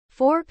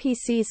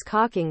4Pcs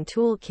Caulking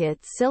Toolkit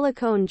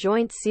Silicone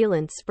Joint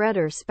Sealant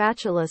Spreader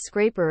Spatula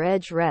Scraper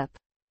Edge Rep.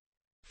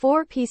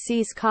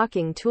 4Pcs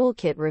Caulking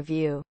Toolkit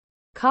Review.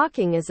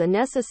 Caulking is a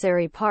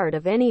necessary part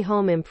of any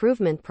home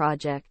improvement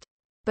project,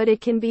 but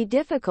it can be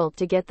difficult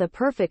to get the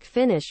perfect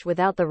finish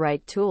without the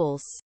right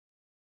tools.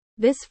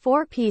 This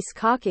 4-piece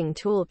caulking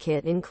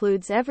toolkit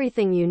includes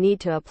everything you need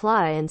to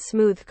apply and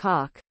smooth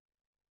caulk,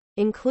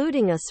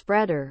 including a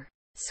spreader,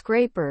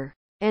 scraper,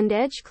 and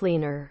edge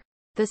cleaner.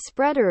 The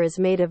spreader is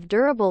made of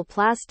durable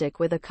plastic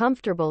with a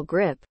comfortable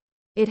grip.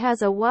 It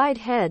has a wide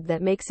head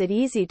that makes it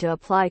easy to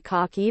apply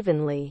caulk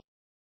evenly,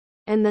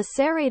 and the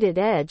serrated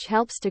edge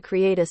helps to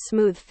create a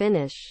smooth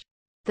finish.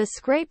 The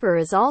scraper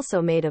is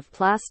also made of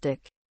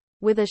plastic,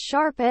 with a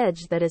sharp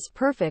edge that is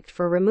perfect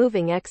for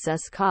removing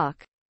excess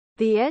caulk.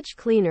 The edge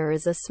cleaner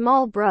is a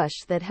small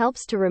brush that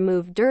helps to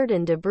remove dirt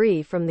and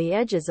debris from the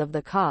edges of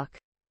the caulk.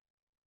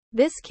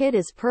 This kit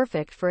is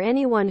perfect for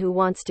anyone who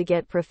wants to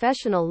get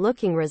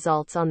professional-looking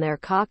results on their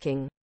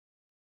caulking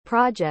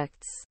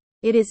projects.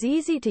 It is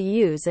easy to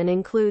use and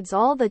includes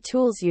all the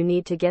tools you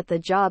need to get the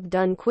job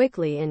done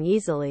quickly and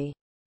easily.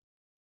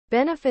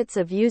 Benefits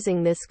of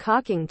using this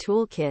caulking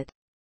toolkit.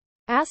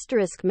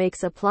 Asterisk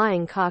makes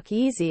applying caulk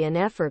easy and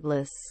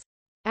effortless.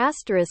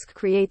 Asterisk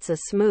creates a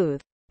smooth,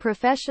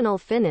 professional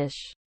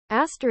finish.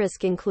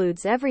 Asterisk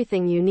includes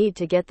everything you need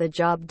to get the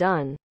job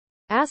done.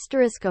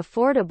 Asterisk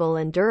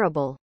affordable and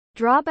durable.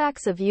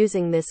 Drawbacks of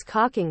using this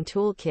caulking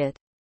toolkit.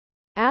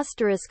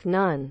 Asterisk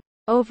none.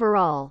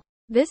 Overall,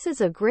 this is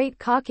a great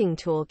caulking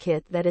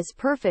toolkit that is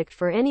perfect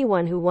for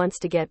anyone who wants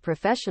to get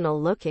professional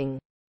looking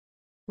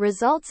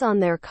results on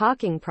their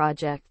caulking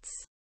projects.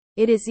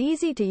 It is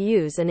easy to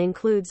use and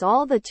includes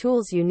all the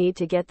tools you need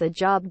to get the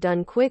job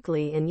done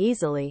quickly and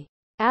easily.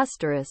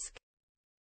 Asterisk.